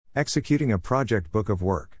Executing a project book of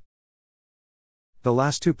work. The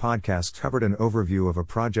last two podcasts covered an overview of a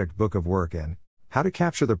project book of work and how to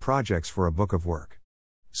capture the projects for a book of work.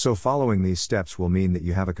 So following these steps will mean that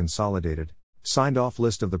you have a consolidated, signed-off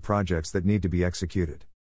list of the projects that need to be executed.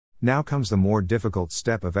 Now comes the more difficult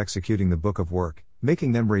step of executing the book of work,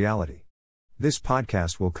 making them reality. This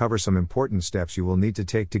podcast will cover some important steps you will need to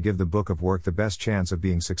take to give the book of work the best chance of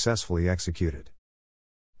being successfully executed.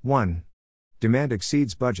 1. Demand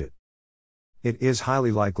exceeds budget. It is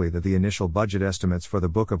highly likely that the initial budget estimates for the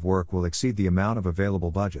book of work will exceed the amount of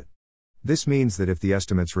available budget. This means that if the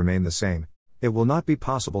estimates remain the same, it will not be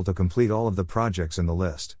possible to complete all of the projects in the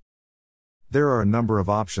list. There are a number of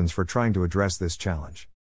options for trying to address this challenge.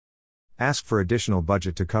 Ask for additional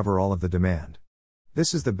budget to cover all of the demand.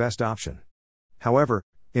 This is the best option. However,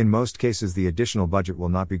 in most cases the additional budget will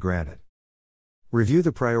not be granted. Review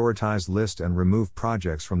the prioritized list and remove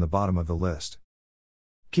projects from the bottom of the list.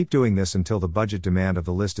 Keep doing this until the budget demand of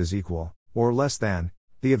the list is equal, or less than,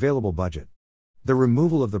 the available budget. The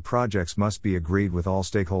removal of the projects must be agreed with all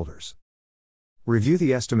stakeholders. Review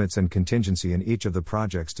the estimates and contingency in each of the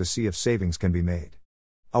projects to see if savings can be made.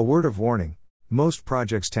 A word of warning, most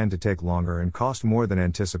projects tend to take longer and cost more than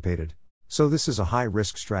anticipated, so this is a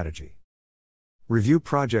high-risk strategy. Review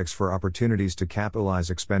projects for opportunities to capitalize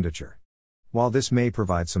expenditure. While this may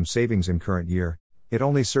provide some savings in current year, it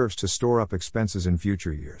only serves to store up expenses in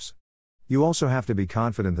future years. You also have to be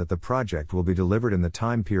confident that the project will be delivered in the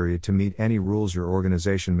time period to meet any rules your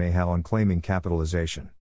organization may have on claiming capitalization.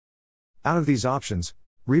 Out of these options,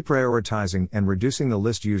 reprioritizing and reducing the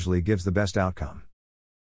list usually gives the best outcome.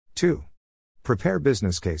 2. Prepare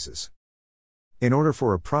business cases. In order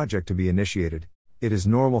for a project to be initiated, it is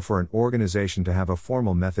normal for an organization to have a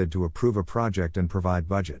formal method to approve a project and provide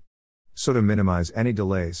budget. So to minimize any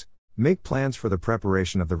delays, make plans for the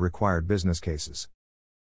preparation of the required business cases.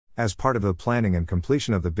 As part of the planning and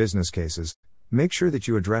completion of the business cases, make sure that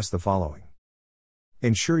you address the following.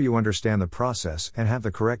 Ensure you understand the process and have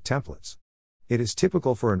the correct templates. It is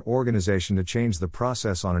typical for an organization to change the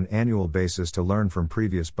process on an annual basis to learn from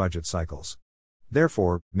previous budget cycles.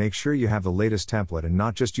 Therefore, make sure you have the latest template and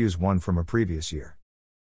not just use one from a previous year.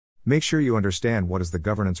 Make sure you understand what is the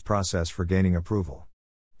governance process for gaining approval.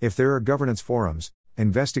 If there are governance forums,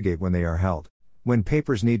 investigate when they are held, when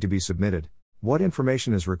papers need to be submitted, what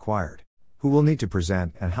information is required, who will need to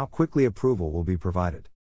present, and how quickly approval will be provided.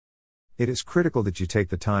 It is critical that you take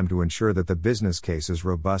the time to ensure that the business case is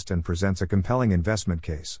robust and presents a compelling investment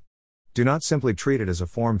case. Do not simply treat it as a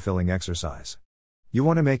form-filling exercise. You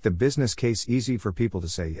want to make the business case easy for people to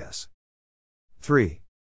say yes. 3.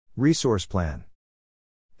 Resource plan.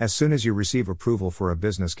 As soon as you receive approval for a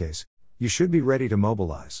business case, you should be ready to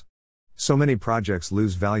mobilize. So many projects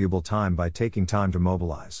lose valuable time by taking time to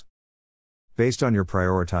mobilize. Based on your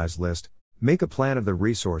prioritized list, make a plan of the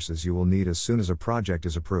resources you will need as soon as a project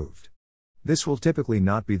is approved. This will typically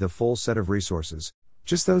not be the full set of resources,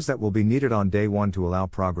 just those that will be needed on day one to allow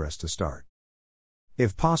progress to start.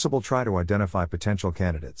 If possible, try to identify potential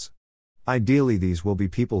candidates. Ideally, these will be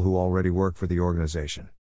people who already work for the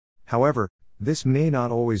organization. However, this may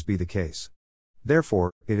not always be the case.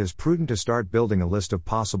 Therefore, it is prudent to start building a list of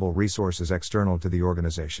possible resources external to the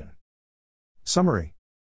organization. Summary.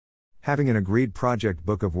 Having an agreed project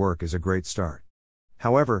book of work is a great start.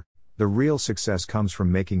 However, the real success comes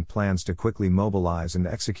from making plans to quickly mobilize and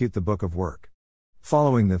execute the book of work.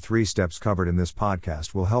 Following the 3 steps covered in this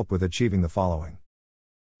podcast will help with achieving the following.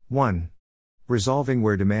 1. Resolving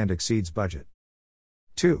where demand exceeds budget.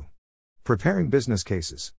 2. Preparing business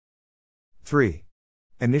cases. 3.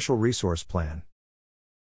 Initial resource plan.